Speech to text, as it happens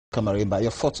Kamaraba,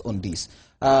 your thoughts on this?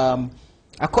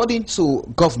 According to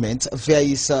government, there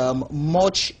is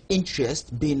much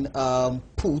interest being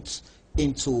put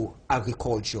into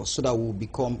agriculture so that we'll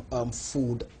become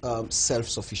food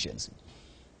self-sufficiency.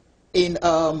 In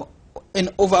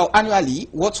overall annually,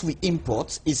 what we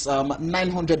import is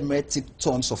 900 metric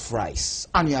tons of rice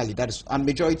annually. That is, and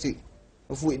majority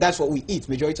of that's what we eat.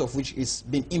 Majority of which is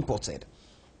being imported.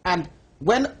 And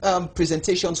when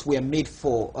presentations were made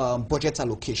for budget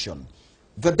allocation,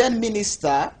 the then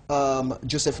minister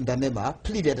Joseph Ndanema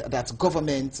pleaded that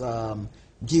government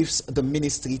gives the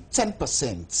ministry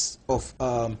 10% of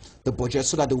the budget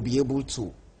so that they will be able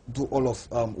to do all of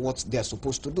what they are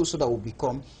supposed to do, so that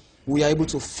we are able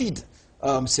to feed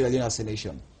Sierra Leone as a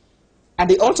nation. And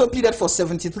they also pleaded for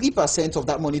 73% of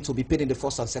that money to be paid in the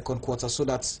first and second quarter, so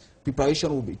that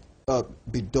preparation will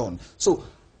be done. So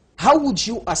how would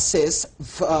you assess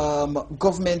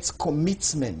government's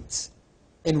commitment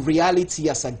in reality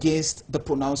as against the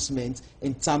pronouncement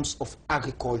in terms of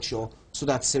agriculture so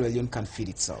that Sierra Leone can feed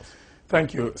itself?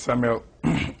 Thank you, Samuel.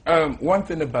 One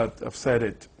thing about, I've said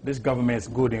it, this government is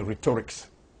good in rhetorics.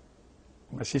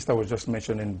 My sister was just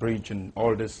mentioning bridge and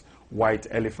all these white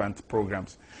elephant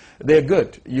programs. They're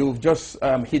good. You've just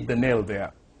hit the nail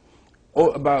there.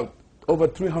 About over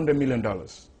 $300 million.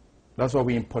 That's why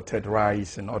we imported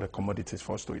rice and other commodities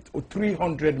for us to eat.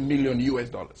 300 million US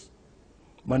dollars.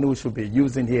 Money we should be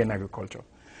using here in agriculture.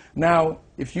 Now,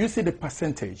 if you see the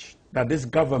percentage that this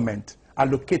government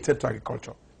allocated to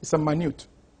agriculture, it's a minute.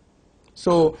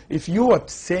 So if you are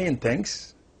saying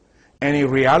things, and in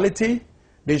reality,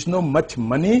 there's no much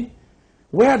money,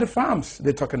 where are the farms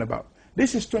they're talking about?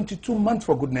 This is 22 months,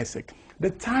 for goodness sake.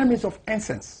 The time is of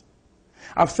essence.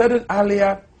 I've said it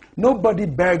earlier, nobody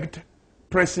begged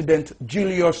President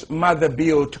Julius Maada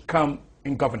Bio to come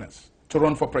in governance, to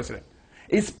run for president.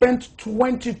 He spent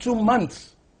 22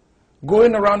 months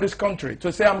going around this country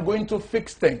to say, I'm going to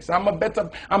fix things.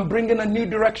 I'm bringing a new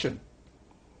direction.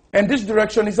 And this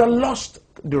direction is a lost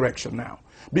direction now.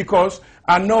 Because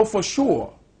I know for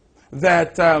sure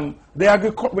that the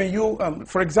agriculture, when you,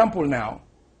 for example now,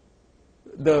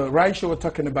 the rice you were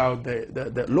talking about,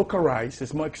 the local rice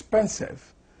is more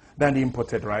expensive than the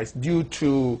imported rice due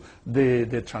to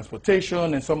the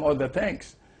transportation and some other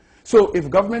things. So if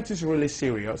government is really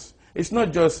serious, it's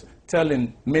not just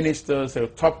telling ministers or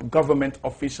top government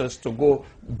officials to go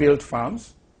build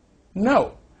farms.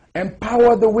 No.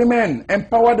 Empower the women,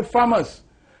 empower the farmers.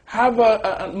 Have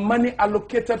money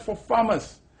allocated for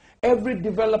farmers. Every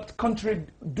developed country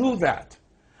do that.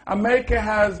 America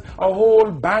has a whole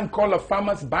bank called a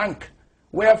farmers bank,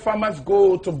 where farmers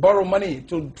go to borrow money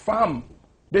to farm.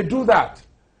 They do that.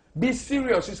 Be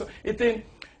serious.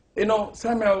 You know,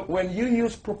 Samuel, when you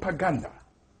use propaganda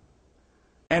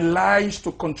and lies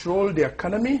to control the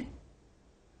economy,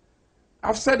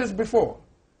 I've said this before.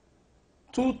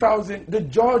 The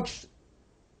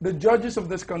judges of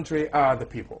this country are the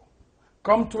people.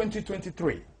 Come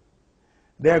 2023,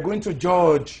 they are going to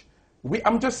judge.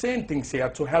 I'm just saying things here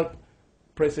to help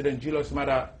President Julius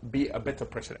Maada be a better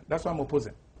president. That's why I'm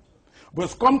opposing.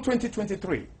 But come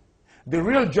 2023, the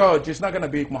real judge is not going to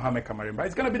be Mohamed Kamaraba.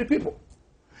 It's going to be the people.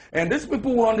 And these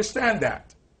people will understand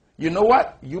that. You know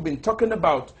what? You've been talking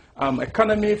about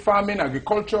economy, farming,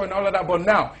 agriculture, and all of that, but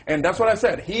now, and that's what I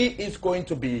said, he is going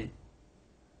to be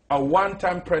a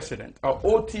one-time president, a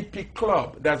OTP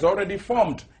club that's already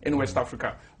formed in West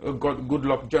Africa.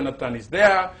 Goodluck Jonathan is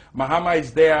there, Mahama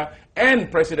is there, and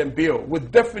President Bio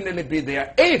would definitely be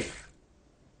there if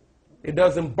he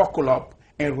doesn't buckle up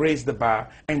and raise the bar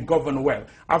and govern well.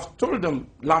 I've told them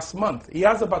last month, he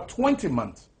has about 20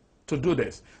 months to do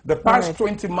this. The past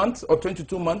 20 months or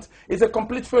 22 months is a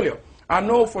complete failure. I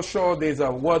know for sure there's a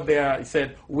word there, he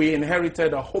said, we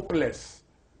inherited a hopeless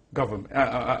government,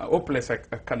 hopeless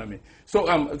economy.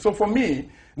 So, so for me,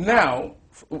 now,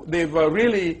 they've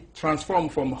really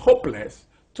transformed from hopeless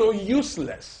to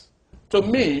useless. To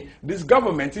me, this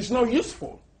government is not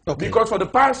useful. Okay. Because for the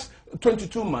past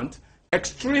 22 months,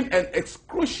 extreme and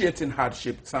excruciating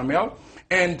hardship, Samuel,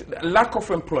 and lack of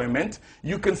employment.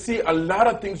 You can see a lot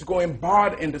of things going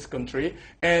bad in this country,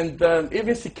 and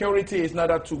even security is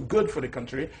not too good for the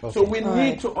country. Okay. So we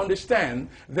need to understand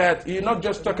that you're not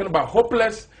just talking about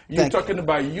hopeless, you're talking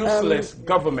about useless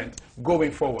government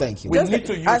going forward. Thank you. We need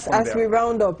to use as we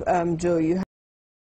round up, Joe, you